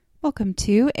Welcome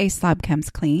to A Slob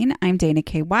Comes Clean. I'm Dana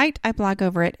K. White. I blog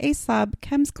over at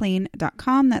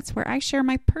aslobcomesclean.com. That's where I share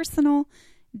my personal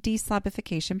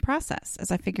deslobification process.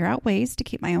 As I figure out ways to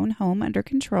keep my own home under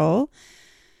control,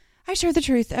 I share the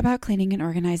truth about cleaning and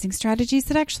organizing strategies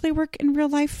that actually work in real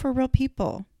life for real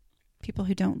people. People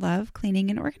who don't love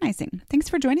cleaning and organizing. Thanks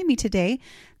for joining me today.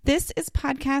 This is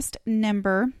podcast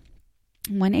number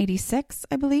 186,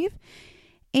 I believe.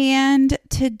 And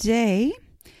today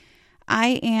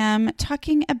I am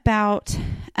talking about,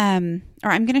 I'm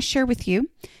going to share with you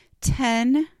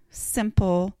 10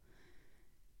 simple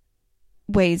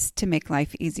ways to make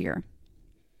life easier,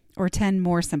 or 10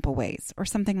 more simple ways, or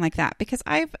something like that, because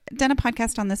I've done a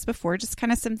podcast on this before, just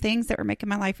kind of some things that were making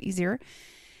my life easier.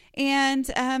 And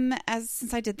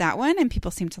since I did that one and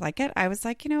people seem to like it, I was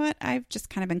like, you know what? I've just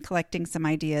kind of been collecting some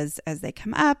ideas as they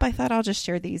come up. I thought I'll just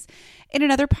share these in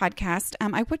another podcast.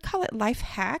 I would call it life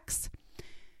hacks,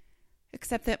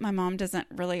 except that my mom doesn't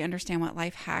really understand what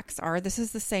life hacks are. This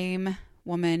is the same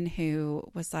woman who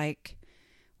was like,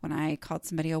 when I called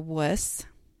somebody a wuss,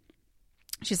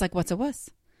 she's like, what's a wuss?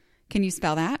 Can you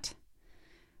spell that?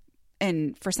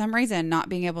 And for some reason, not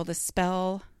being able to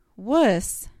spell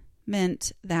wuss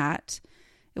meant that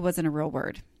it wasn't a real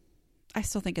word. I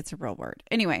still think it's a real word.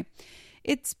 Anyway,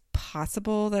 it's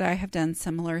possible that I have done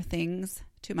similar things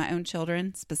to my own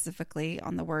children, specifically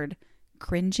on the word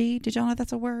cringy. Did y'all know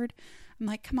that's a word? I'm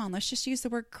like, come on, let's just use the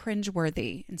word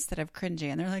cringeworthy instead of cringy.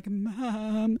 And they're like,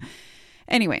 Mom.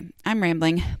 Anyway, I'm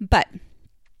rambling, but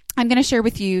I'm going to share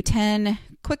with you 10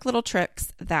 quick little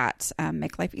tricks that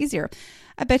make life easier.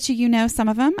 I bet you know some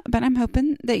of them, but I'm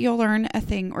hoping that you'll learn a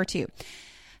thing or two.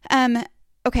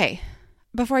 Okay.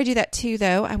 Before I do that too,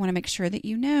 though, I want to make sure that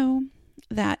you know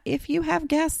that if you have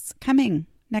guests coming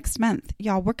next month,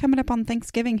 y'all, we're coming up on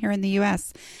Thanksgiving here in the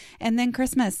U.S. and then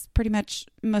Christmas, pretty much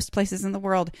most places in the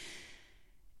world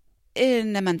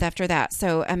in the month after that.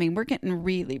 So, I mean, we're getting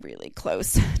really, really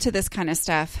close to this kind of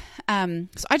stuff. So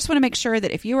I just want to make sure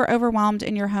that if you are overwhelmed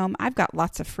in your home, I've got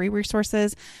lots of free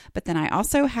resources, but then I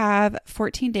also have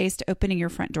 14 days to opening your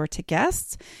front door to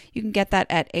guests. You can get that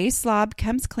at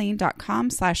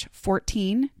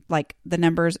aslobcomesclean.com/14, like the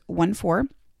numbers 14.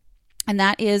 And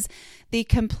that is the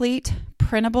complete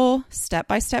printable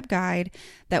step-by-step guide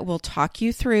that will talk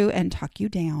you through and talk you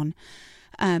down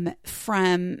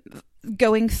from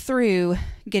going through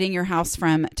getting your house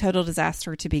from total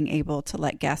disaster to being able to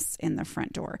let guests in the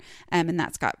front door. And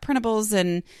that's got printables,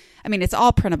 and I mean, it's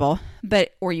all printable,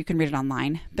 or you can read it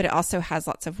online, but it also has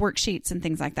lots of worksheets and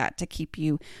things like that to keep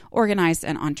you organized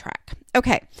and on track.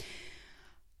 Okay.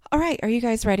 All right. Are you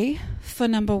guys ready for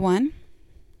number one?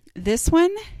 This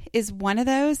one is one of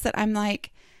those that I'm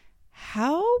like,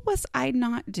 how was I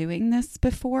not doing this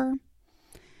before?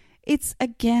 It's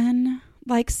again,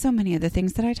 like so many of the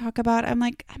things that I talk about, I'm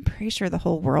like, I'm pretty sure the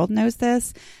whole world knows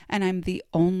this, and I'm the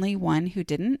only one who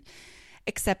didn't,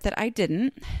 except that I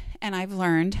didn't. And I've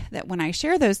learned that when I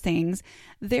share those things,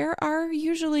 there are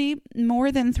usually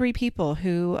more than 3 people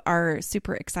who are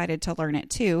super excited to learn it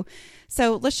too.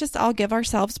 So let's just all give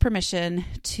ourselves permission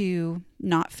to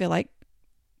not feel like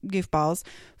goofballs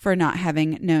for not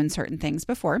having known certain things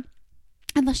before.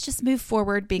 And let's just move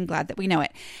forward being glad that we know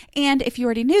it. And if you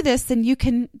already knew this, then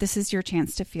this is your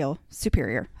chance to feel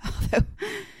superior. Although,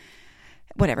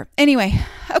 whatever. Anyway,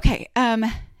 okay.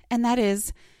 And that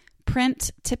is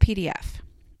print to PDF.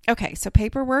 Okay. So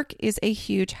paperwork is a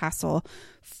huge hassle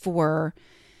for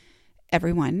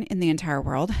everyone in the entire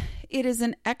world. It is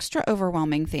an extra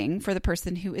overwhelming thing for the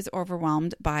person who is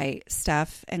overwhelmed by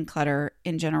stuff and clutter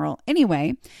in general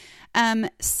anyway.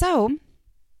 So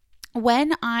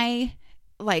when I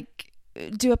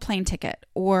do a plane ticket,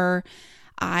 or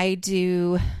I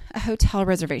do a hotel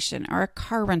reservation or a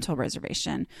car rental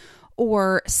reservation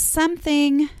or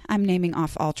something, I'm naming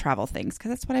off all travel things because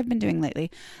that's what I've been doing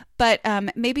lately, but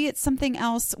maybe it's something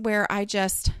else where I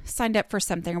just signed up for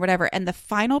something or whatever, and the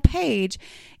final page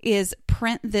is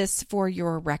print this for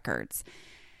your records.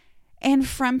 And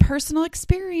from personal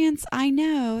experience, I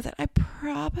know that I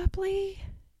probably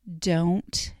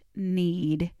don't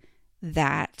need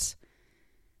that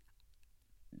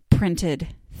printed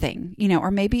thing,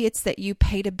 or maybe it's that you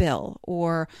paid a bill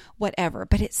or whatever,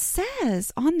 but it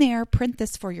says on there, print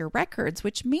this for your records,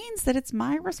 which means that it's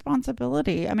my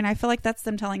responsibility. I mean, I feel like that's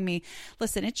them telling me,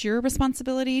 listen, it's your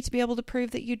responsibility to be able to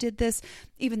prove that you did this,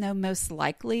 even though most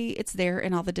likely it's there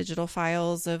in all the digital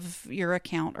files of your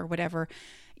account or whatever.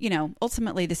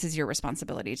 Ultimately this is your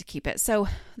responsibility to keep it. So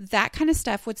that kind of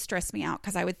stuff would stress me out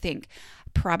because I would think,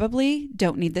 probably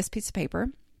don't need this piece of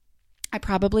paper. I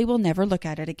probably will never look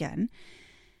at it again.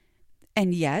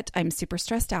 And yet I'm super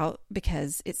stressed out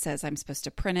because it says I'm supposed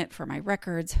to print it for my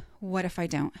records. What if I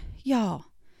don't? Y'all,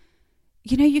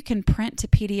 you can print to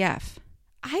PDF.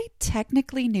 I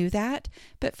technically knew that,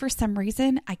 but for some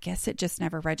reason, I guess it just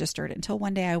never registered until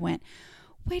one day I went,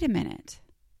 wait a minute.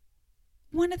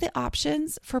 One of the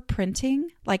options for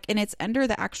printing, and it's under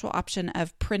the actual option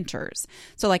of printers.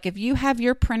 So if you have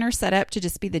your printer set up to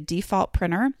just be the default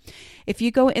printer, if you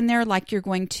go in there you're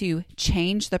going to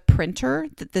change the printer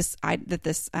that this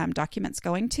document's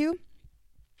going to,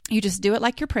 you just do it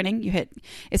like you're printing.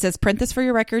 It says print this for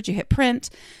your records. You hit print.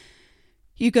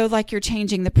 You go like you're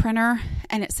changing the printer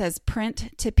and it says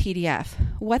print to PDF.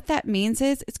 What that means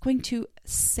is it's going to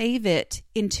save it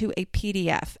into a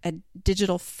PDF, a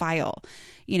digital file,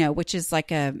 which is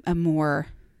it's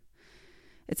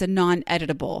a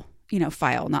non-editable,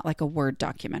 file, not like a Word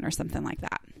document or something like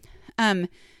that.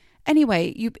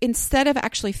 Anyway, instead of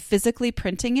actually physically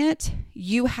printing it,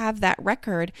 you have that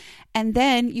record and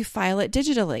then you file it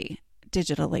digitally.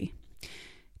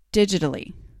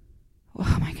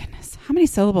 Oh my goodness. How many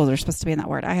syllables are supposed to be in that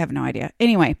word? I have no idea.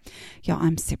 Anyway, y'all,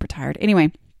 I'm super tired.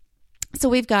 Anyway,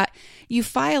 so you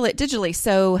file it digitally.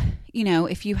 So,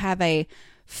 if you have a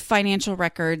financial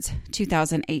records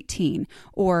 2018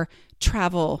 or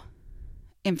travel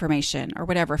information or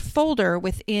whatever folder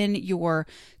within your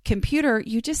computer,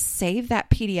 you just save that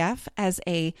PDF as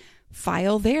a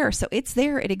file there. So it's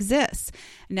there, it exists.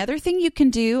 Another thing you can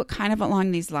do kind of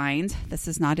along these lines, this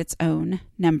is not its own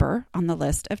number on the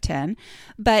list of 10,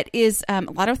 but is a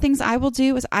lot of things I will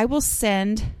do is I will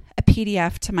send a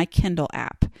PDF to my Kindle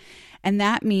app. And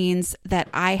that means that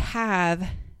I have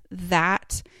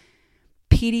that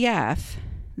PDF,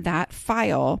 that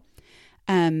file,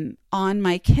 on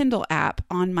my Kindle app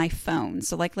on my phone.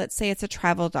 So let's say it's a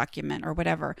travel document or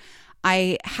whatever.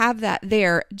 I have that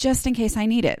there just in case I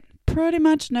need it. Pretty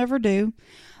much never do,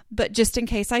 but just in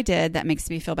case I did, that makes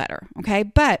me feel better. Okay.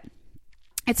 But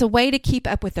it's a way to keep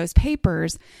up with those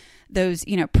papers, those,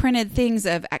 printed things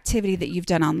of activity that you've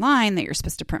done online that you're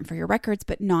supposed to print for your records,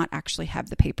 but not actually have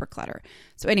the paper clutter.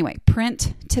 So anyway,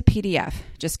 print to PDF.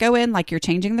 Just go in like you're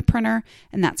changing the printer,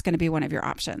 and that's going to be one of your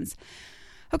options.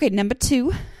 Okay. Number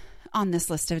 2 on this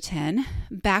list of 10,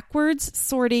 backwards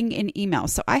sorting in email.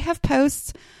 So I have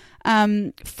posts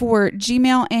for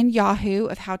Gmail and Yahoo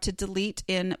of how to delete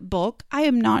in bulk. I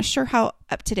am not sure how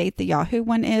up to date the Yahoo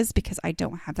one is because I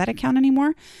don't have that account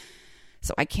anymore.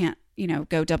 So I can't,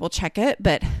 go double check it,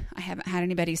 but I haven't had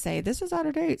anybody say this is out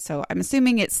of date. So I'm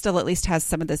assuming it still at least has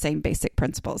some of the same basic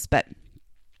principles, but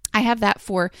I have that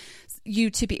for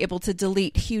you to be able to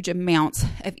delete huge amounts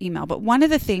of email. But one of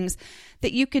the things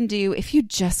that you can do if you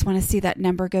just want to see that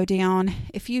number go down,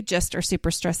 if you just are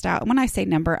super stressed out, and when I say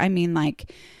number, I mean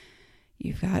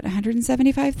you've got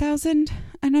 175,000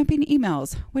 unopened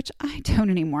emails, which I don't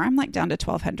anymore. I'm down to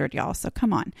 1,200, y'all. So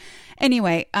come on.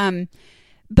 Anyway,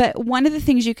 but one of the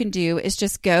things you can do is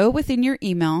just go within your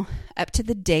email up to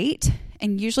the date.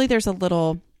 And usually there's a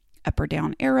little up or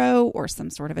down arrow or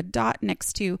some sort of a dot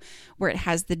next to where it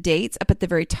has the dates up at the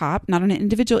very top, not on an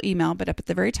individual email, but up at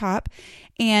the very top.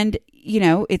 And,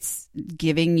 it's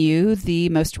giving you the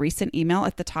most recent email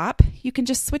at the top. You can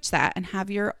just switch that and have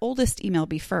your oldest email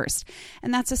be first.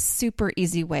 And that's a super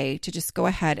easy way to just go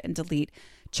ahead and delete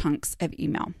chunks of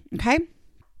email. Okay.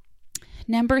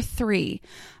 Number 3.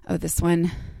 Oh, this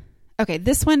one. Okay.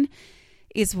 This one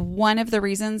is one of the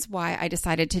reasons why I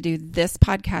decided to do this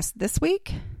podcast this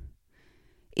week,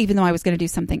 even though I was going to do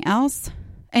something else.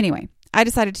 Anyway, I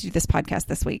decided to do this podcast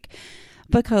this week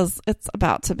because it's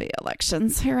about to be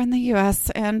elections here in the U.S.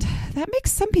 and that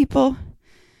makes some people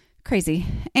crazy.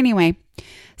 Anyway,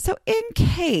 so in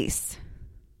case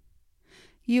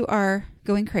you are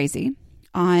going crazy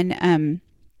on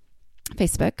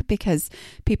Facebook because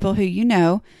people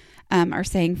who are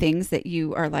saying things that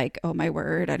you are like, oh my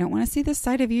word, I don't want to see this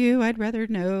side of you. I'd rather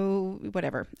know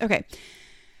whatever. Okay.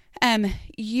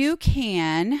 You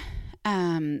can,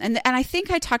 and I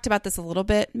think I talked about this a little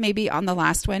bit, maybe on the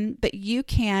last one, but you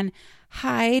can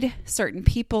hide certain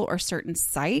people or certain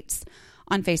sites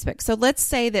on Facebook. So let's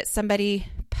say that somebody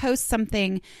posts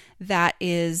something that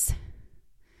is,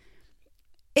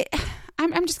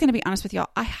 I'm just going to be honest with y'all.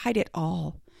 I hide it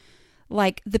all.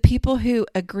 The people who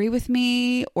agree with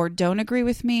me or don't agree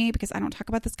with me, because I don't talk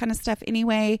about this kind of stuff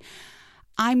anyway.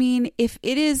 I mean, if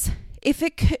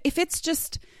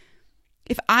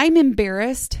I'm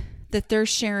embarrassed that they're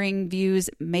sharing views,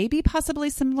 maybe possibly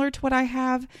similar to what I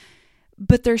have,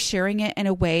 but they're sharing it in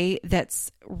a way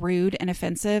that's rude and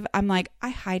offensive, I'm I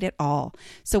hide it all.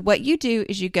 So what you do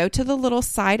is you go to the little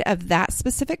side of that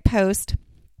specific post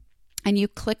and you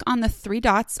click on the 3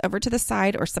 dots over to the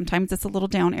side, or sometimes it's a little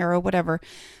down arrow, whatever,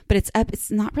 but it's up. It's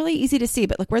not really easy to see,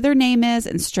 but look where their name is,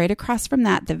 and straight across from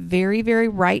that, the very, very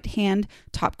right-hand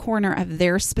top corner of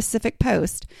their specific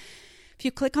post. If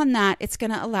you click on that, it's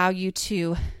going to allow you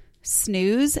to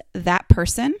snooze that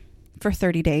person for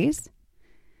 30 days,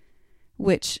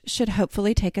 which should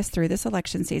hopefully take us through this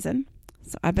election season.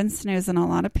 So I've been snoozing a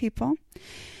lot of people.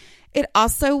 It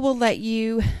also will let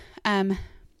you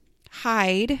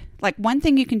hide. Like, one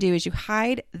thing you can do is you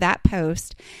hide that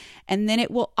post, and then it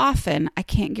will often, I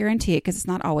can't guarantee it because it's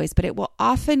not always, but it will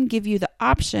often give you the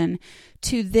option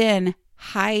to then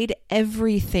hide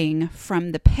everything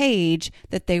from the page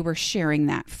that they were sharing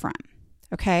that from.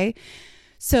 Okay.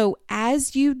 So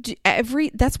as you do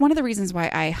that's one of the reasons why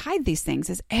I hide these things,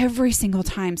 is every single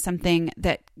time something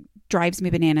that drives me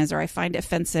bananas or I find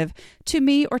offensive to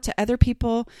me or to other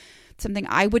people, something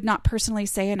I would not personally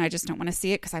say, and I just don't want to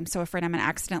see it because I'm so afraid I'm going to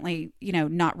accidentally,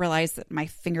 not realize that my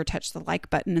finger touched the like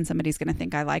button and somebody's going to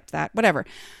think I liked that, whatever.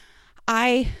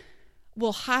 I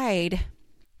will hide.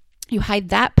 You hide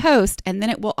that post, and then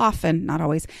it will often, not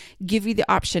always, give you the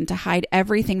option to hide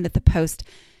everything that the page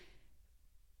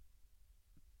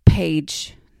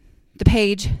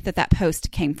that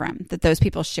post came from, that those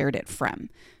people shared it from.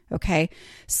 Okay.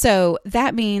 So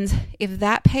that means if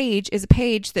that page is a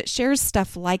page that shares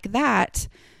stuff like that,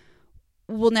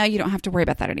 well, now you don't have to worry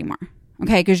about that anymore.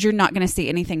 Okay. Because you're not going to see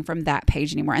anything from that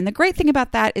page anymore. And the great thing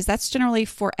about that is that's generally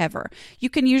forever. You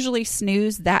can usually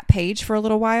snooze that page for a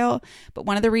little while, but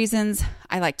one of the reasons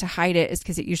I like to hide it is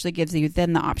because it usually gives you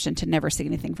then the option to never see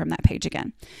anything from that page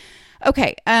again.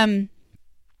 Okay.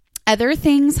 Other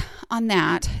things on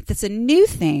that's a new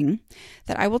thing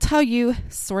that I will tell you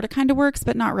sort of kind of works,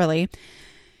 but not really,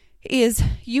 is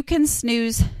you can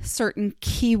snooze certain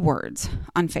keywords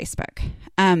on Facebook.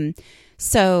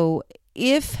 So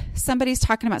if somebody's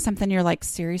talking about something, you're like,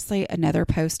 seriously, another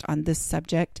post on this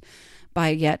subject by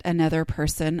yet another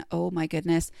person, oh my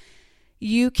goodness,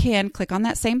 you can click on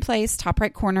that same place, top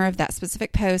right corner of that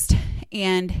specific post,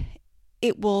 and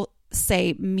it will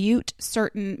say mute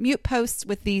posts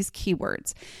with these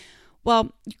keywords.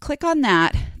 Well, you click on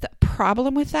that. The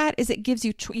problem with that is it gives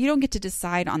you, you don't get to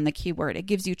decide on the keyword. It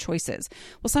gives you choices.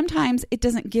 Well, sometimes it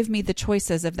doesn't give me the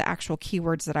choices of the actual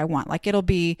keywords that I want. Like it'll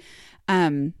be,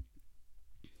 I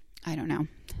don't know,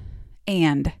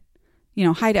 and,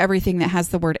 hide everything that has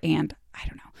the word and. I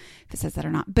don't know if it says that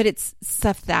or not, but it's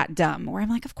stuff that dumb where I'm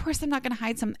like, of course I'm not going to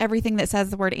hide everything that says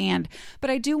the word and, but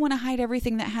I do want to hide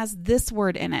everything that has this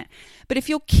word in it. But if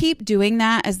you'll keep doing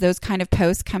that as those kind of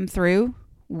posts come through,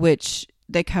 which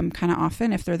they come kind of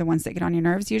often if they're the ones that get on your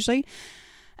nerves usually,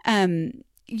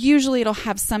 usually it'll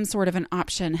have some sort of an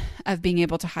option of being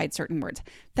able to hide certain words.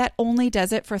 That only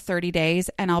does it for 30 days.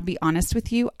 And I'll be honest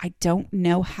with you, I don't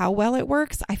know how well it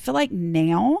works. I feel like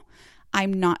now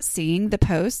I'm not seeing the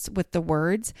posts with the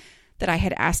words that I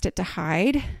had asked it to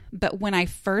hide. But when I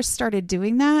first started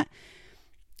doing that,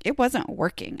 it wasn't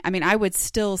working. I mean, I would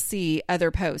still see other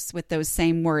posts with those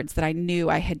same words that I knew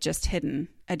I had just hidden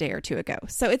a day or two ago.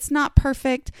 So it's not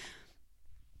perfect,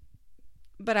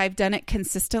 but I've done it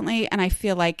consistently and I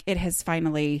feel like it has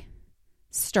finally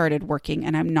started working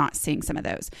and I'm not seeing some of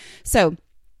those. So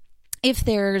if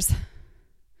there's,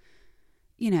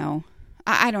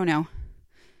 I don't know.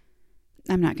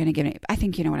 I'm not going to give any, I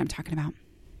think you know what I'm talking about.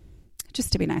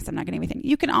 Just to be nice, I'm not going to give anything.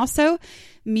 You can also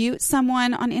mute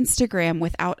someone on Instagram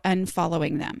without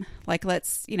unfollowing them. Like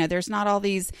there's not all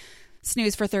these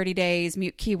snooze for 30 days,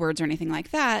 mute keywords or anything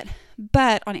like that.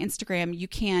 But on Instagram, you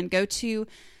can go to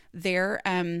their,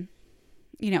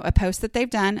 a post that they've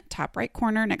done, top right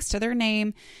corner next to their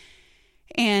name,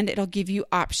 and it'll give you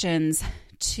options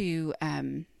to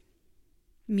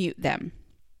mute them.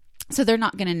 So they're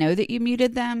not going to know that you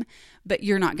muted them, but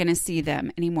you're not going to see them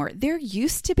anymore. There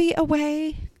used to be a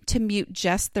way to mute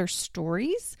just their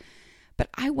stories, but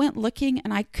I went looking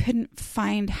and I couldn't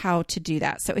find how to do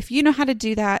that. So if you know how to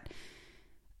do that,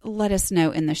 let us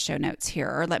know in the show notes here,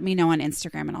 or let me know on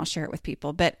Instagram and I'll share it with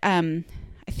people. But I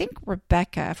think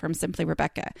Rebecca from Simply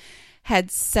Rebecca had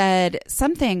said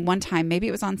something one time, maybe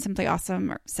it was on Simply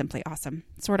Awesome or Simply Awesome,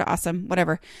 Sort of Awesome,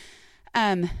 whatever.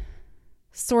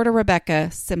 Sort of Rebecca,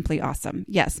 Simply Awesome.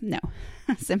 Yes, no,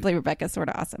 Simply Rebecca, Sort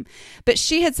of Awesome. But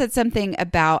she had said something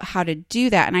about how to do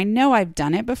that. And I know I've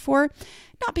done it before,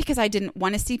 not because I didn't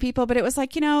want to see people, but it was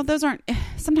like, those aren't,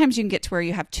 sometimes you can get to where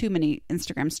you have too many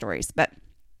Instagram stories. But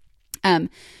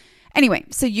anyway,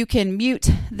 so you can mute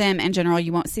them in general.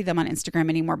 You won't see them on Instagram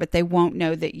anymore, but they won't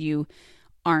know that you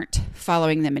aren't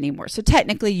following them anymore. So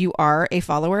technically you are a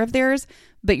follower of theirs,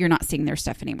 but you're not seeing their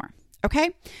stuff anymore. Okay.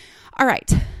 All right.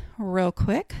 Real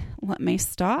quick, let me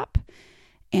stop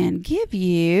and give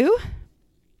you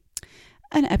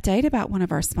an update about one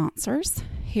of our sponsors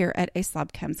here at A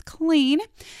Slob Comes Clean.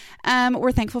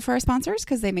 We're thankful for our sponsors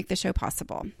because they make the show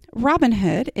possible.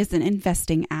 Robinhood is an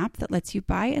investing app that lets you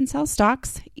buy and sell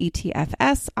stocks,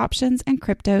 ETFs, options, and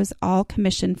cryptos, all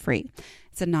commission-free.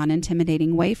 It's a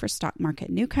non-intimidating way for stock market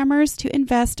newcomers to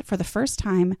invest for the first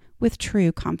time with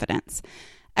true confidence.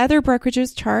 Other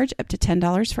brokerages charge up to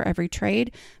 $10 for every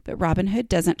trade, but Robinhood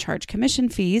doesn't charge commission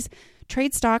fees.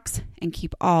 Trade stocks and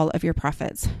keep all of your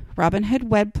profits. Robinhood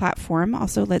web platform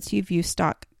also lets you view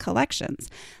stock collections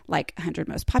like 100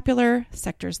 most popular,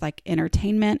 sectors like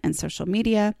entertainment and social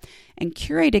media, and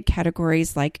curated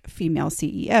categories like female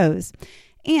CEOs.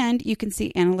 And you can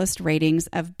see analyst ratings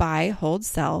of buy, hold,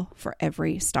 sell for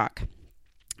every stock.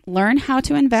 Learn how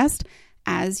to invest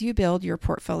as you build your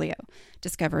portfolio.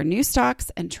 Discover new stocks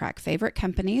and track favorite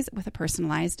companies with a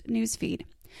personalized newsfeed.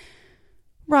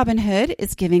 Robinhood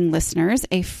is giving listeners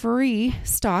a free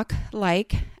stock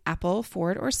like Apple,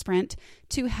 Ford, or Sprint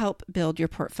to help build your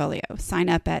portfolio. Sign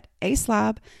up at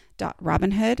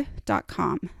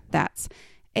aslob.robinhood.com. That's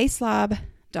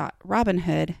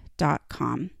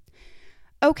aslob.robinhood.com.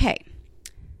 Okay,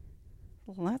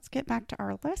 let's get back to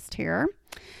our list here.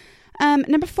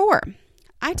 Number 4,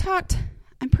 I talked,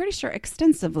 I'm pretty sure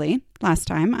extensively last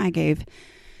time I gave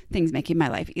things making my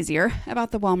life easier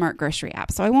about the Walmart grocery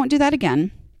app. So I won't do that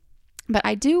again. But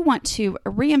I do want to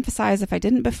reemphasize, if I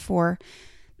didn't before,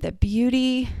 the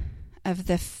beauty of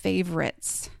the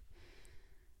favorites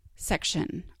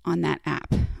section on that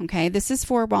app. Okay, this is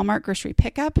for Walmart grocery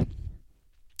pickup,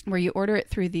 where you order it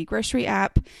through the grocery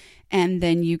app and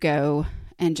then you go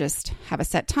and just have a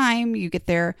set time. You get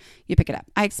there, you pick it up.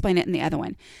 I explain it in the other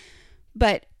one.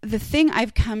 But the thing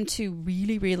I've come to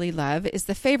really, really love is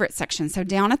the favorite section. So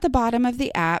down at the bottom of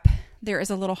the app, there is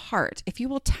a little heart. If you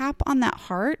will tap on that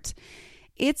heart,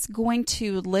 it's going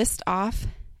to list off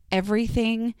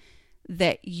everything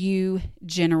that you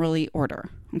generally order.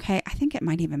 Okay. I think it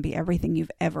might even be everything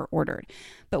you've ever ordered.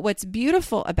 But what's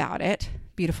beautiful about it,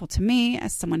 beautiful to me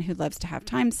as someone who loves to have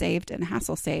time saved and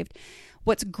hassle saved,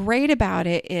 what's great about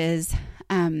it is,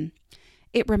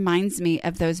 it reminds me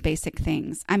of those basic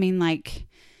things. I mean, like,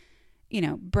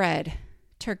 bread,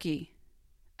 turkey,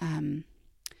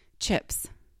 chips,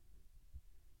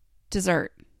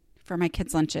 dessert for my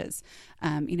kids' lunches,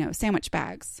 sandwich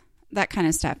bags, that kind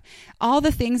of stuff. All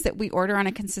the things that we order on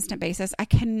a consistent basis. I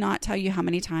cannot tell you how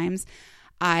many times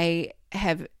I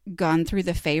have gone through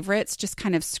the favorites, just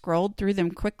kind of scrolled through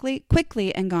them quickly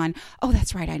and gone, oh,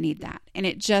 that's right, I need that. And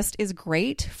it just is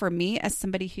great for me as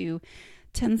somebody who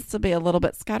tends to be a little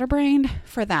bit scatterbrained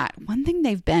for that. One thing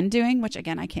they've been doing, which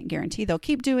again, I can't guarantee they'll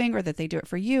keep doing or that they do it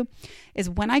for you, is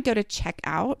when I go to check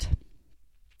out,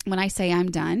 when I say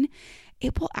I'm done,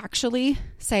 it will actually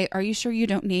say, are you sure you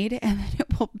don't need? And then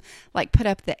it will put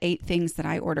up the 8 things that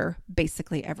I order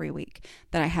basically every week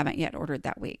that I haven't yet ordered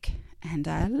that week. And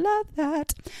I love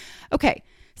that. Okay.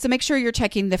 So make sure you're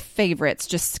checking the favorites.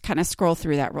 Just kind of scroll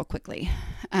through that real quickly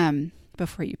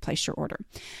before you place your order.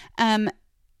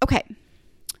 Okay.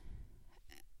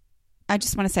 I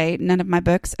just want to say none of my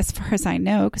books, as far as I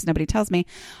know, because nobody tells me,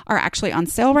 are actually on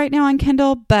sale right now on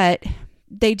Kindle, but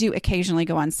they do occasionally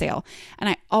go on sale. And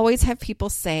I always have people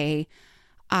say,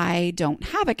 I don't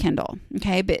have a Kindle.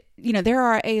 Okay. But there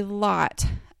are a lot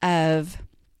of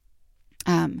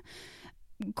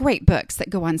great books that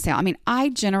go on sale. I mean, I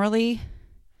generally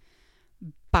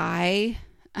buy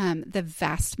the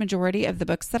vast majority of the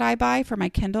books that I buy for my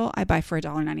Kindle, I buy for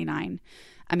 $1.99.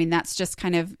 I mean, that's just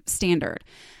kind of standard.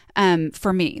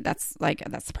 For me, that's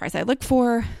the price I look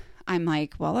for. I'm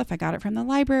like, well, if I got it from the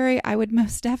library, I would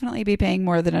most definitely be paying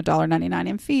more than $1.99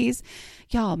 in fees.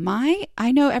 Y'all,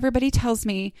 I know everybody tells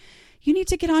me you need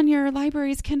to get on your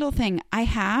library's Kindle thing. I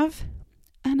have,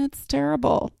 and it's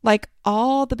terrible. Like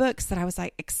all the books that I was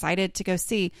excited to go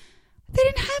see, they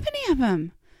didn't have any of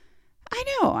them. I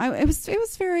know. It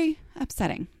was very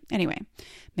upsetting. Anyway,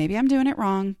 maybe I'm doing it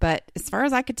wrong, but as far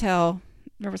as I could tell,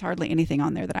 there was hardly anything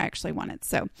on there that I actually wanted.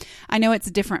 So I know it's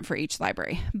different for each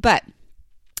library, but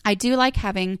I do like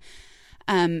having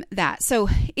that. So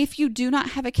if you do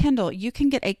not have a Kindle, you can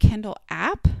get a Kindle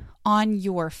app on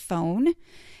your phone.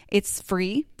 It's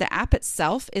free. The app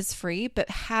itself is free, but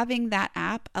having that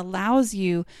app allows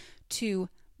you to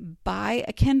buy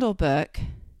a Kindle book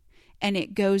and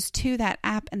it goes to that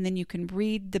app and then you can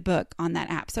read the book on that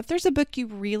app. So if there's a book you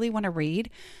really want to read,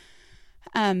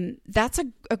 that's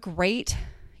a great,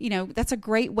 that's a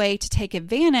great way to take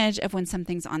advantage of when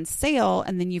something's on sale,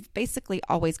 and then you've basically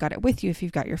always got it with you if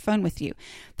you've got your phone with you.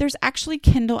 There's actually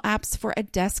Kindle apps for a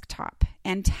desktop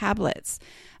and tablets.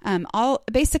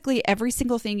 Basically every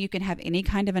single thing you can have any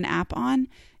kind of an app on,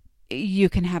 you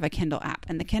can have a Kindle app.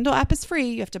 And the Kindle app is free.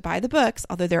 You have to buy the books,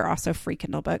 although there are also free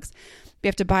Kindle books. You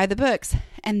have to buy the books,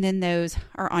 and then those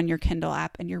are on your Kindle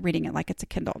app, and you're reading it like it's a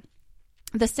Kindle.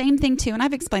 The same thing too, and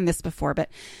I've explained this before, but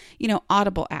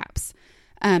Audible apps.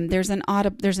 There's an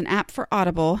app for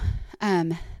Audible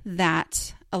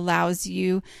that allows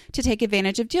you to take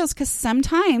advantage of deals, because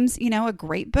sometimes, a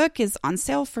great book is on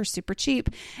sale for super cheap,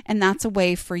 and that's a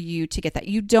way for you to get that.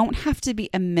 You don't have to be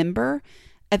a member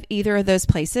of either of those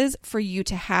places for you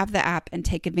to have the app and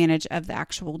take advantage of the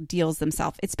actual deals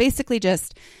themselves. It's basically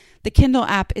just the Kindle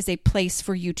app is a place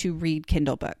for you to read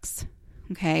Kindle books.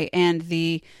 Okay. And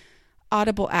the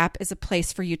Audible app is a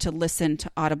place for you to listen to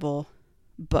Audible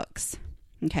books.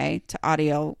 Okay. To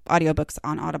audiobooks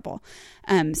on Audible.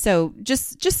 So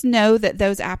just know that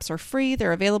those apps are free.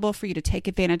 They're available for you to take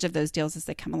advantage of those deals as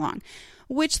they come along,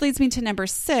 which leads me to number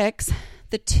 6,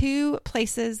 the 2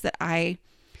 places that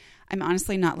I'm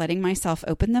honestly not letting myself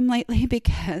open them lately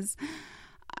because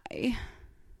I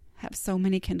have so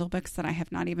many Kindle books that I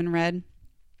have not even read.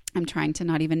 I'm trying to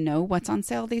not even know what's on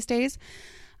sale these days.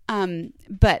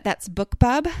 But that's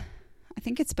BookBub. I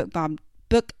think it's BookBub,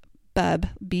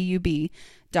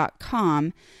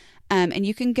 BUB.com. And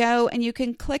you can go and you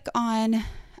can click on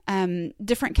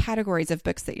different categories of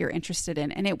books that you're interested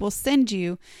in, and it will send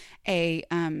you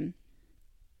an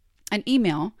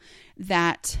email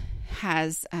that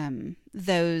has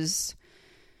those,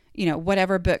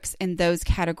 whatever books in those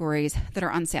categories that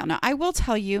are on sale. Now, I will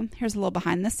tell you, here's a little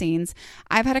behind the scenes.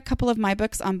 I've had a couple of my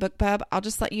books on BookBub. I'll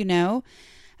just let you know.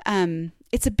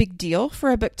 It's a big deal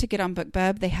for a book to get on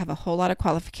BookBub. They have a whole lot of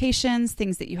qualifications,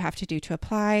 things that you have to do to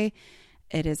apply.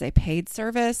 It is a paid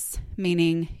service,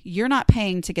 meaning you're not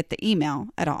paying to get the email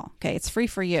at all. Okay. It's free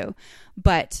for you,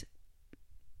 but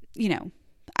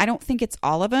I don't think it's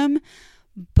all of them,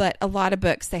 but a lot of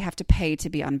books they have to pay to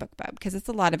be on BookBub because it's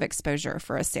a lot of exposure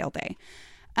for a sale day.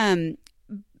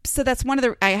 So that's one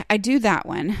of I do that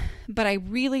one, but I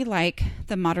really like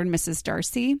the Modern Mrs.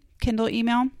 Darcy Kindle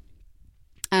email.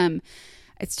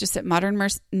 It's just at oh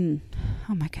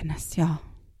my goodness, y'all.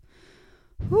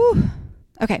 Whew.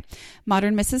 Okay.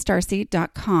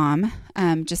 modernmrsdarcy.com.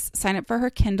 Just sign up for her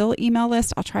Kindle email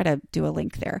list. I'll try to do a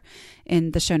link there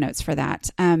in the show notes for that.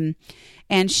 And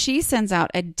she sends out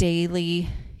a daily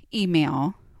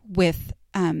email with,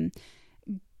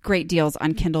 great deals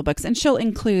on Kindle books, and she'll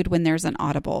include when there's an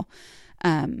Audible,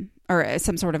 or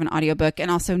some sort of an audiobook, and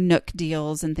also Nook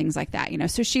deals and things like that,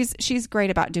 so she's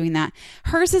great about doing that.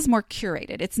 Hers is more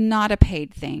curated. It's not a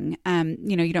paid thing.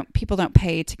 People don't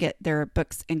pay to get their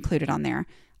books included on there.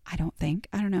 I don't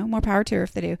know, more power to her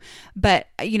if they do. But,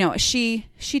 she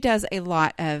does a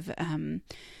lot of,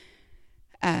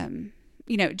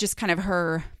 just kind of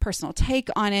her personal take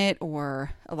on it,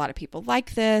 or a lot of people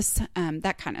like this,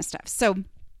 that kind of stuff. So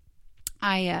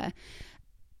I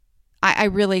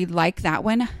really like that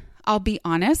one. I'll be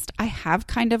honest, I have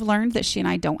kind of learned that she and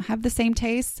I don't have the same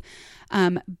tastes.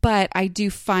 But I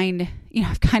do find,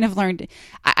 I've kind of learned,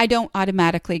 I don't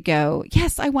automatically go,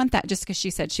 yes, I want that just because she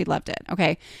said she loved it.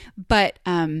 Okay. But,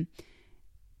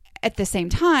 at the same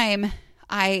time,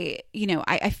 I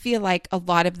feel like a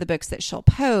lot of the books that she'll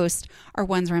post are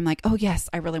ones where I'm like, oh yes,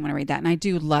 I really want to read that. And I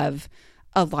do love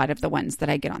a lot of the ones that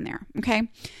I get on there. Okay.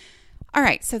 All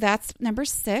right. So that's number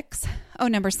 6. Oh,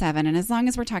 number 7. And as long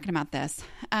as we're talking about this,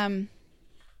 I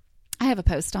have a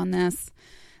post on this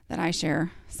that I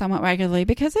share somewhat regularly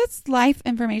because it's life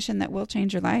information that will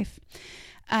change your life.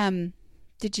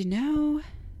 Did you know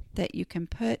that you can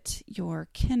put your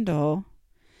Kindle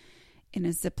in a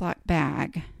Ziploc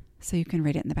bag so you can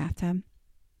read it in the bathtub?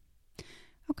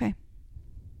 Okay.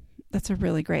 That's a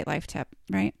really great life tip,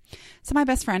 right? So my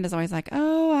best friend is always like,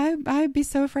 oh, I'd be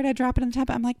so afraid I'd drop it in the tub.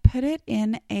 I'm like, put it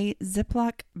in a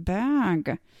Ziploc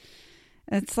bag.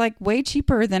 It's like way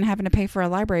cheaper than having to pay for a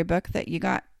library book that you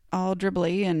got all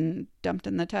dribbly and dumped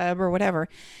in the tub or whatever.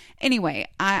 Anyway,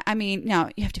 I mean, now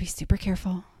you have to be super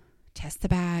careful. Test the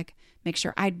bag. Make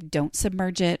sure I don't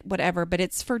submerge it, whatever. But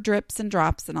it's for drips and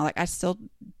drops and all that. I still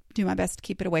do my best to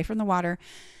keep it away from the water.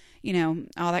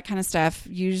 All that kind of stuff.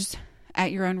 Use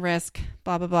at your own risk,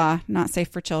 blah, blah, blah. Not safe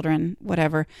for children,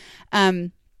 whatever.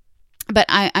 But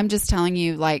I'm just telling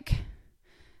you, like,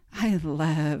 I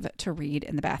love to read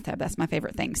in the bathtub. That's my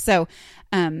favorite thing. So,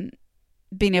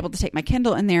 being able to take my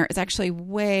Kindle in there is actually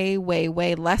way, way,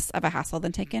 way less of a hassle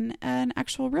than taking an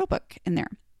actual real book in there.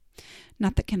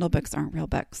 Not that Kindle books aren't real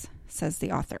books, says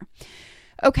the author.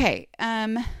 Okay.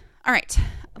 All right.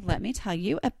 Let me tell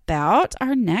you about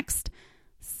our next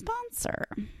sponsor.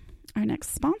 Our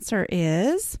next sponsor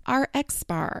is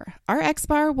RxBar.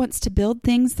 RxBar wants to build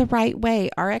things the right way.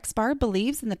 RxBar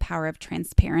believes in the power of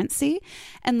transparency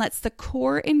and lets the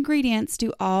core ingredients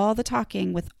do all the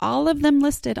talking, with all of them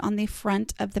listed on the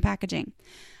front of the packaging.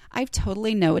 I've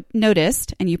totally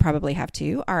noticed, and you probably have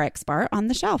too, RxBar on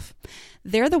the shelf.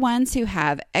 They're the ones who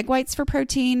have egg whites for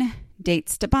protein,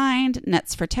 dates to bind,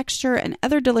 nuts for texture, and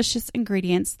other delicious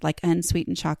ingredients like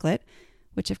unsweetened chocolate,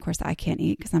 which of course I can't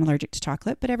eat because I'm allergic to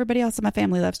chocolate, but everybody else in my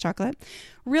family loves chocolate,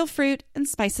 real fruit, and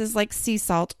spices like sea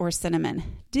salt or cinnamon.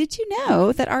 Did you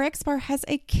know that RxBar has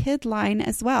a kid line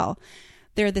as well?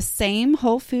 They're the same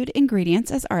whole food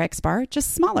ingredients as RxBar,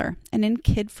 just smaller and in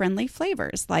kid-friendly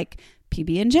flavors like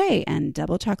PB&J and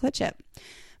double chocolate chip.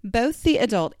 Both the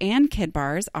adult and kid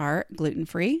bars are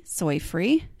gluten-free,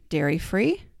 soy-free,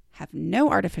 dairy-free, have no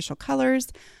artificial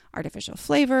colors, artificial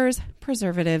flavors,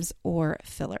 preservatives, or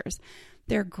fillers.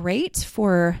 They're great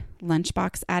for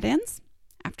lunchbox add-ins,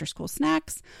 after-school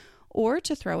snacks, or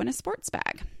to throw in a sports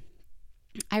bag.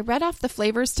 I read off the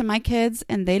flavors to my kids,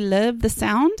 and they love the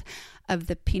sound of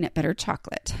the peanut butter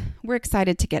chocolate. We're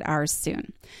excited to get ours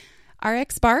soon.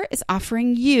 RxBar is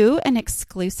offering you an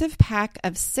exclusive pack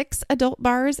of 6 adult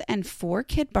bars and 4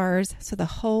 kid bars so the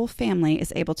whole family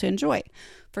is able to enjoy.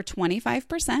 For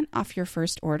 25% off your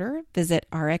first order, visit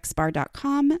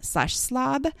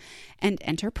rxbar.com/slob and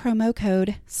enter promo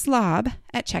code SLOB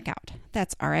at checkout.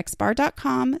 That's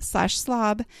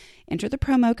rxbar.com/slob. Enter the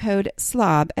promo code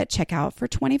SLOB at checkout for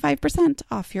 25%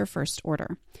 off your first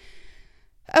order.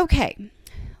 Okay,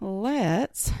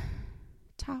 let's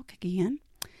talk again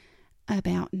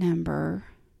about number,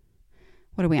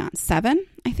 what are we on? 7,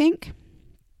 I think.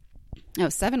 Oh,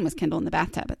 7 was Kindle in the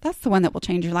bathtub, but that's the one that will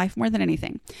change your life more than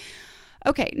anything.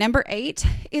 Okay, number 8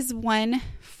 is one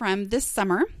from this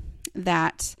summer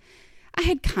that I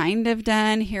had kind of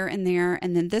done here and there.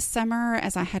 And then this summer,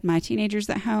 as I had my teenagers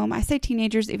at home, I say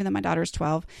teenagers, even though my daughter's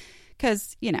 12,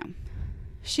 because, you know,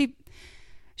 she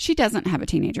doesn't have a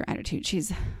teenager attitude.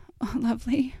 She's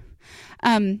lovely.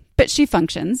 But she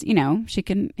functions, you know, she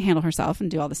can handle herself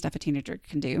and do all the stuff a teenager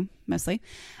can do mostly.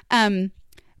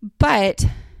 But,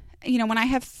 you know, when I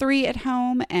have 3 at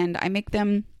home and I make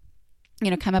them,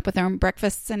 you know, come up with their own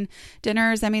breakfasts and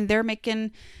dinners, I mean, they're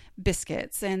making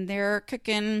biscuits and they're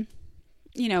cooking,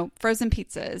 you know, frozen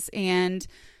pizzas and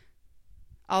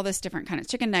all this different kind of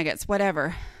chicken nuggets,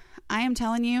 whatever. I am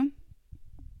telling you,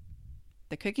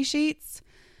 the cookie sheets,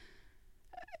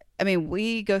 I mean,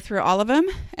 we go through all of them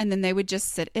and then they would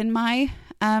just sit in my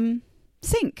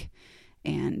sink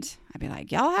and I'd be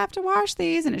like, y'all have to wash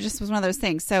these. And it just was one of those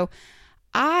things. So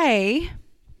I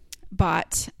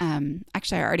bought,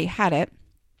 actually I already had it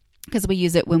because we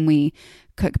use it when we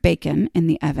cook bacon in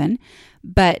the oven,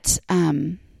 but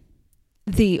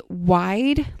the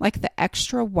wide, like the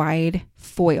extra wide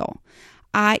foil,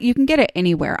 you can get it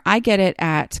anywhere. I get it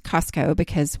at Costco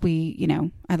because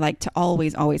I like to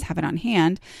always have it on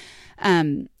hand.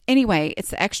 Anyway, it's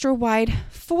the extra wide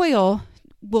foil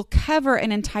will cover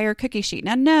an entire cookie sheet.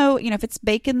 Now, no, if it's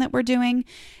bacon that we're doing,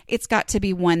 it's got to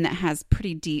be one that has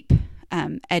pretty deep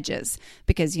edges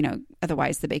because,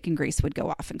 otherwise the bacon grease would go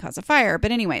off and cause a fire.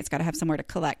 But anyway, it's got to have somewhere to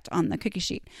collect on the cookie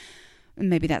sheet.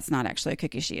 Maybe that's not actually a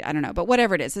cookie sheet. I don't know. But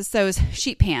whatever it is, it's those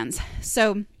sheet pans.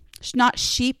 So not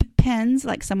sheep pens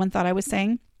like someone thought I was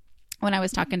saying when I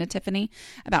was talking to Tiffany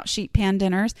about sheet pan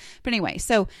dinners. But anyway,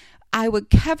 so I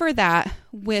would cover that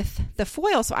with the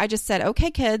foil. So I just said, okay,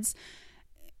 kids,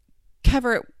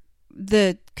 cover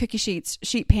the cookie sheets,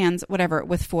 sheet pans, whatever,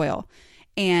 with foil.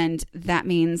 And that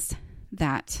means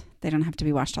that they don't have to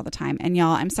be washed all the time. And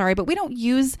y'all, I'm sorry, but we don't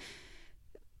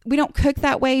cook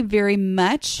that way very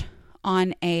much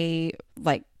on a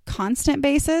constant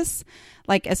basis,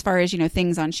 as far as,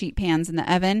 things on sheet pans in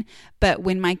the oven. But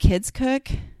when my kids cook,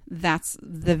 that's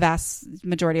the vast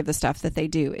majority of the stuff that they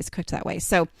do is cooked that way.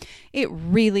 So it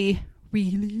really,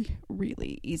 really,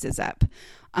 really eases up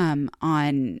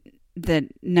on the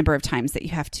number of times that you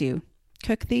have to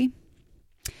cook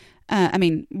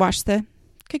wash the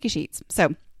cookie sheets.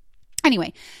 So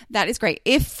anyway, that is great.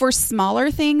 If for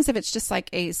smaller things, if it's just like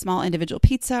a small individual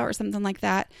pizza or something like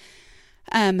that,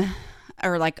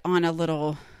 or on a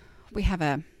little, we have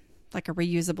a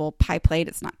reusable pie plate.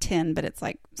 It's not tin, but it's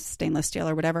stainless steel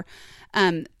or whatever.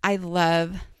 I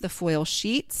love the foil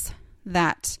sheets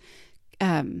that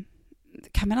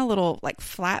come in a little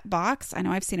flat box. I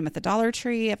know I've seen them at the Dollar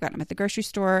Tree. I've got them at the grocery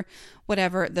store,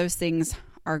 whatever. Those things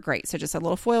are great. So just a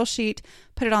little foil sheet,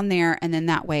 put it on there. And then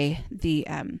that way the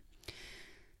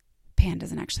pan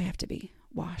doesn't actually have to be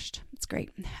washed. It's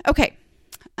great. Okay.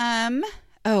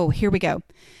 Oh, here we go.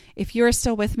 If you're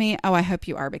still with me, I hope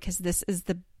you are, because this is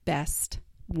the best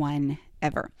one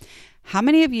ever. How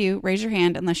many of you, raise your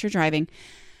hand unless you're driving,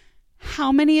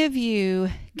 how many of you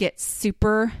get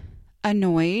super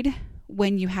annoyed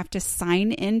when you have to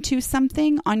sign into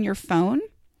something on your phone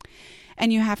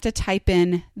and you have to type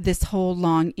in this whole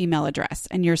long email address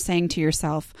and you're saying to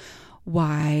yourself,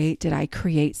 why did I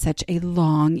create such a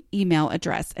long email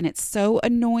address? And it's so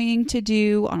annoying to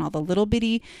do on all the little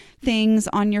bitty things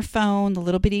on your phone, the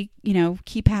little bitty,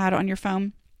 keypad on your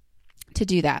phone to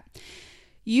do that.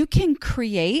 You can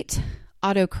create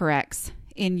autocorrects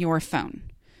in your phone.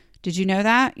 Did you know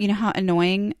that? You know how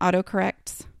annoying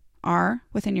autocorrects are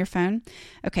within your phone?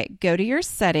 Okay, go to your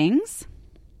settings,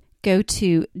 go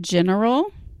to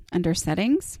General under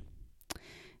Settings,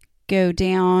 go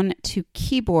down to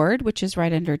Keyboard, which is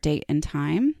right under Date and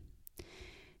Time,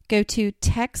 go to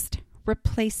Text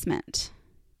Replacement.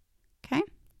 Okay?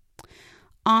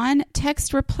 On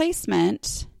Text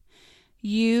Replacement,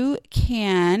 you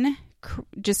can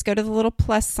just go to the little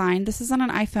plus sign. This is on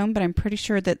an iPhone, but I'm pretty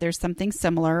sure that there's something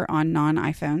similar on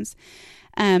non-iPhones.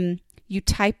 You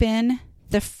type in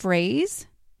the phrase,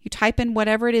 you type in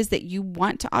whatever it is that you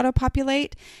want to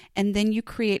auto-populate, and then you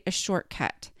create a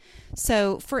shortcut.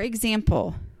 So, for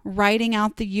example, writing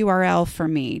out the URL for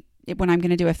me when I'm going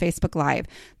to do a Facebook Live,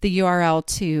 the URL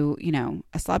to,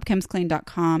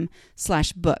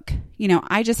 aslobcomesclean.com/book.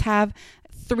 I just have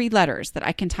 3 letters that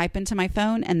I can type into my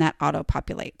phone and that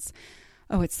auto-populates.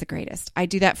 Oh, it's the greatest. I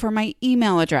do that for my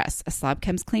email address,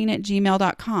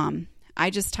 aslobcomesclean@gmail.com. I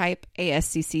just type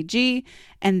ASCCG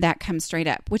and that comes straight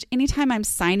up, which anytime I'm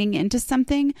signing into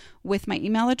something with my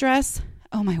email address,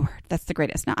 oh my word, that's the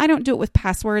greatest. Now, I don't do it with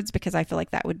passwords because I feel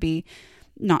like that would be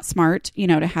not smart,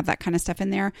 to have that kind of stuff in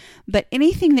there. But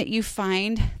anything that you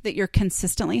find that you're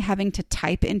consistently having to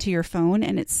type into your phone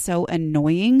and it's so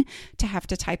annoying to have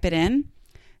to type it in,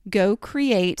 go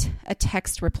create a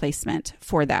text replacement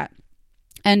for that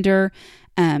under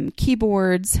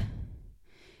keyboards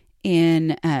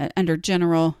under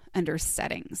General, under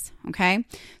Settings. Okay.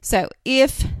 So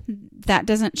if that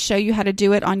doesn't show you how to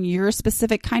do it on your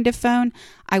specific kind of phone,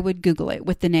 I would Google it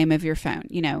with the name of your phone,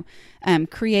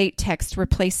 create text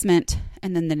replacement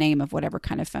and then the name of whatever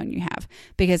kind of phone you have,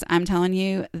 because I'm telling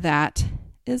you that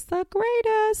is the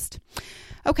greatest.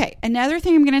 Okay, another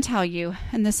thing I'm going to tell you,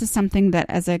 and this is something that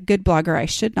as a good blogger I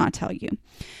should not tell you,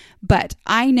 but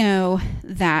I know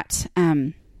that,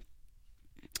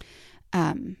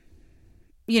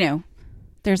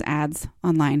 there's ads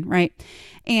online, right?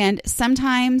 And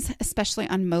sometimes, especially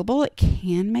on mobile, it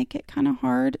can make it kind of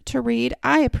hard to read.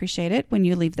 I appreciate it when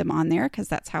you leave them on there because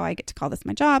that's how I get to call this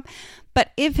my job. But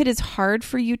if it is hard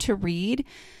for you to read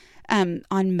on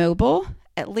mobile,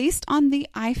 at least on the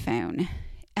iPhone,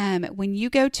 when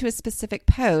you go to a specific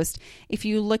post, if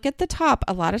you look at the top,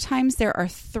 a lot of times there are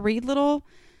 3 little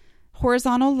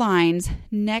horizontal lines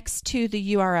next to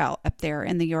the URL up there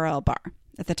in the URL bar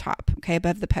at the top, okay,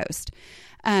 above the post.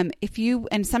 And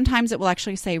sometimes it will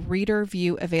actually say reader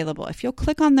view available. If you'll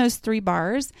click on those 3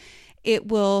 bars, it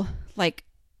will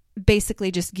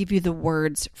basically just give you the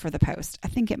words for the post. I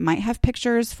think it might have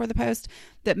pictures for the post,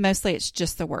 but mostly it's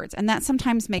just the words. And that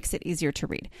sometimes makes it easier to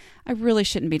read. I really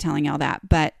shouldn't be telling y'all that,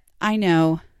 but I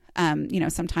know,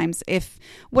 sometimes if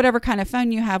whatever kind of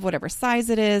phone you have, whatever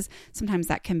size it is, sometimes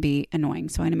that can be annoying.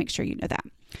 So I want to make sure you know that.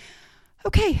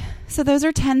 Okay, so those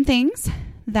are 10 things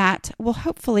that will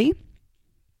hopefully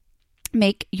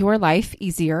make your life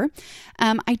easier.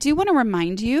 I do want to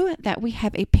remind you that we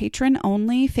have a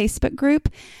patron-only Facebook group.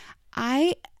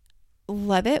 I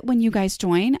love it when you guys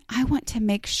join. I want to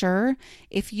make sure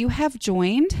if you have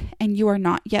joined and you are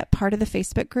not yet part of the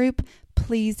Facebook group,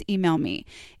 please email me.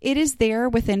 It is there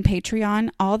within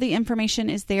Patreon. All the information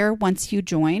is there once you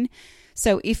join.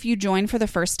 So if you join for the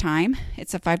first time,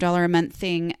 it's a $5 a month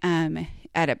thing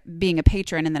being a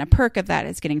patron, and then a perk of that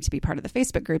is getting to be part of the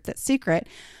Facebook group that's secret.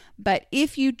 But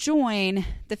if you join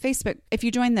the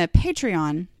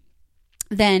Patreon,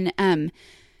 then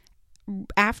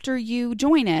after you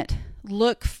join it,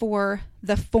 look for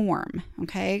the form,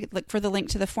 okay? Look for the link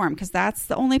to the form because that's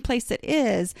the only place it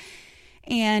is.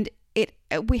 And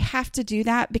we have to do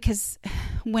that because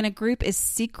when a group is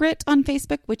secret on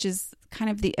Facebook, which is kind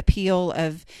of the appeal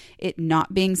of it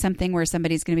not being something where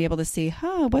somebody's going to be able to see,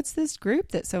 what's this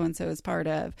group that so-and-so is part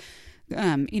of?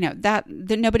 That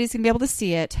nobody's going to be able to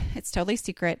see it. It's totally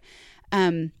secret.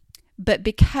 But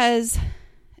because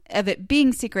of it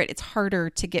being secret, it's harder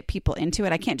to get people into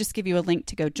it. I can't just give you a link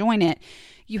to go join it.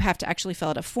 You have to actually fill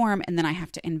out a form and then I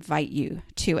have to invite you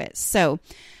to it. So,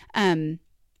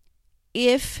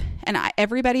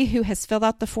 Everybody who has filled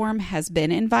out the form has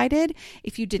been invited.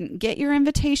 If you didn't get your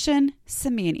invitation,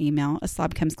 send me an email,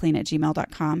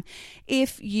 aslobcomesclean@gmail.com.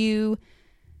 If you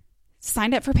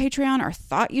signed up for Patreon or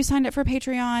thought you signed up for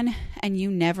Patreon and you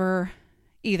never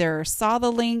either saw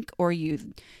the link or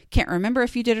you can't remember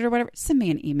if you did it or whatever, send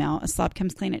me an email,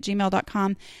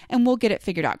 aslobcomesclean@gmail.com, and we'll get it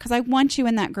figured out, because I want you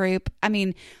in that group. I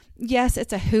mean, yes,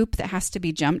 it's a hoop that has to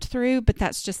be jumped through, but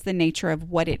that's just the nature of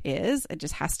what it is. It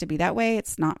just has to be that way.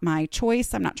 It's not my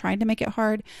choice. I'm not trying to make it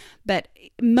hard, but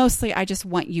mostly I just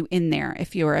want you in there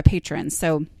if you're a patron.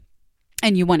 So,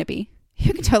 and you want to be,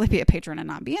 you can totally be a patron and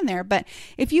not be in there. But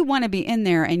if you want to be in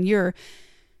there and you're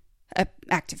an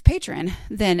active patron,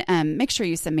 then make sure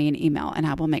you send me an email and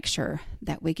I will make sure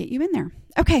that we get you in there.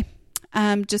 Okay.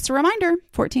 Just a reminder,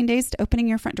 14 days to opening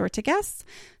your front door to guests,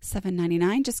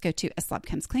 $7.99. Just go to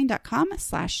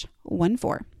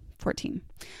aslobcomesclean.com/1414.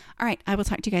 All right. I will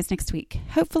talk to you guys next week.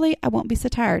 Hopefully I won't be so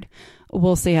tired.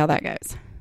 We'll see how that goes.